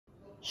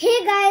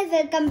Hey guys,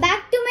 welcome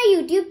back to my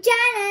YouTube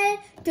channel.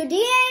 Today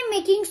I am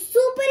making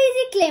super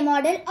easy clay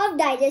model of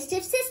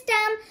digestive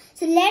system.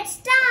 So let's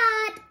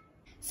start.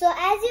 So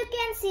as you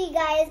can see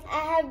guys, I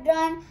have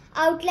drawn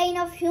outline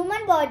of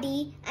human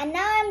body and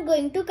now I am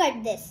going to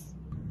cut this.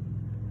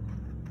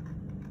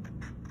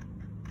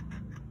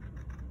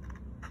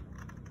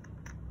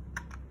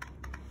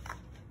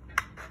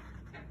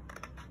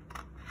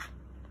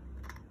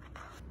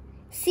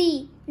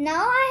 See,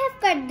 now I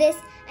have cut this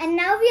and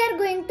now we are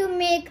going to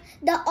make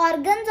the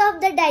organs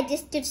of the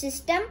digestive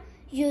system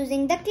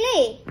using the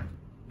clay.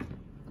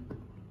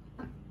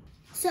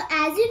 So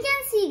as you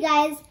can see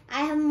guys,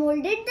 I have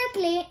molded the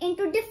clay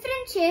into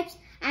different shapes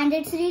and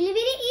it's really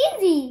very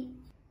easy.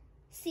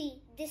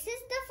 See, this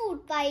is the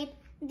food pipe,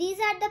 these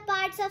are the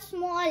parts of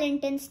small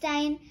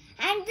intestine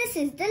and this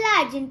is the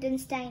large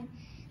intestine.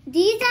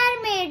 These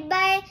are made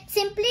by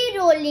simply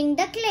rolling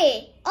the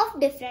clay of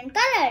different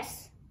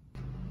colors.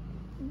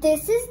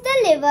 This is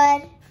the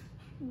liver,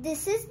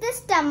 this is the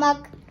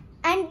stomach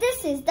and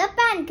this is the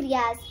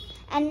pancreas.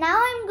 And now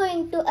I am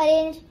going to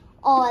arrange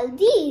all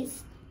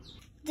these.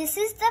 This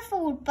is the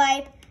food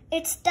pipe.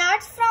 It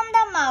starts from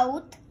the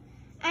mouth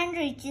and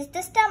reaches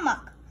the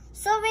stomach.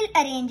 So we'll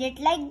arrange it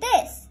like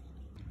this.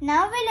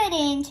 Now we'll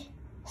arrange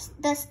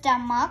the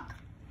stomach,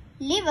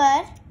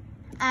 liver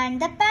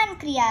and the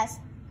pancreas.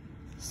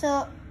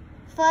 So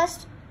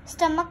first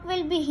stomach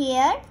will be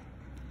here.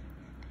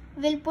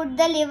 We'll put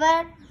the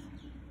liver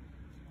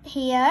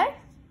here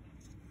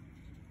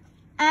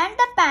and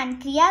the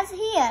pancreas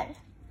here.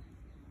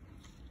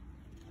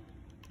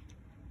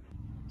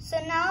 So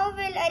now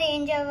we'll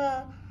arrange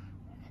our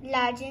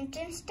large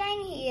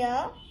intestine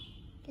here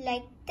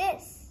like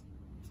this.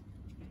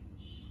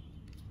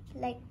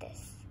 Like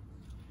this.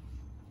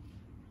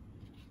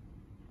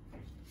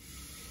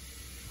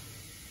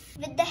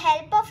 With the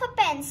help of a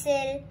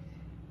pencil,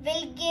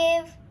 we'll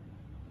give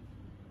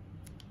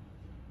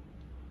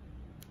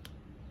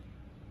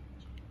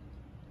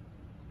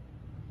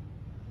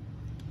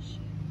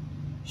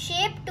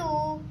shape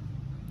to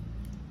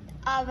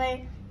our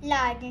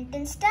large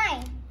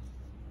intestine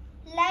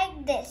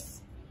like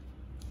this.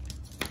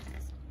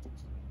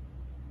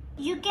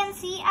 You can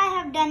see I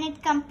have done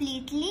it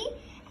completely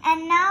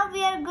and now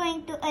we are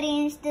going to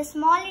arrange the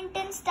small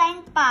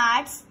intestine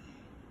parts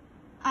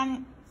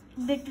and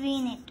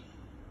between it.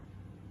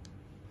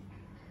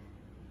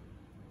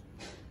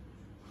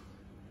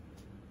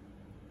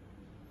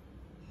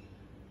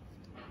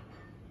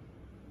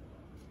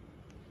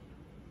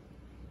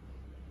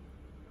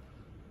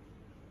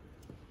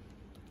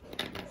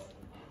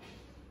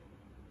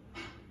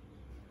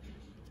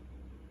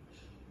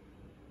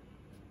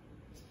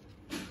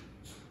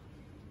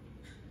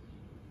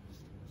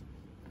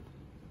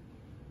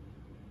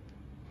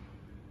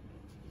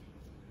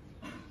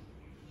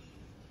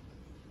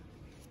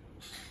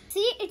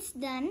 See, it's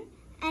done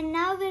and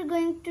now we're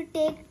going to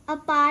take a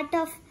part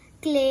of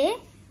clay,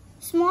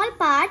 small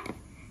part,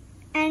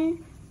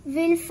 and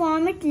we'll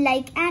form it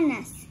like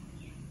anus,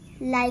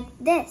 like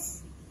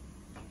this.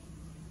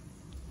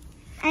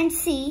 And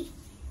see,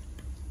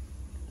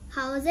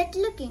 how is it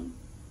looking?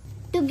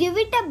 To give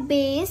it a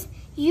base,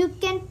 you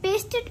can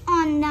paste it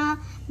on the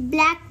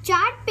black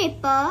chart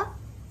paper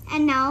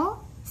and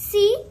now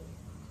see,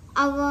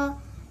 our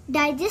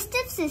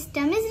digestive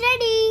system is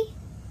ready.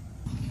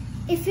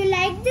 If you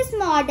like this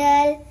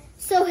model,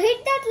 so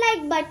hit that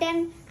like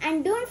button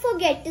and don't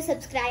forget to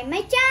subscribe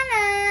my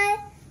channel.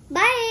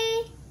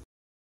 Bye.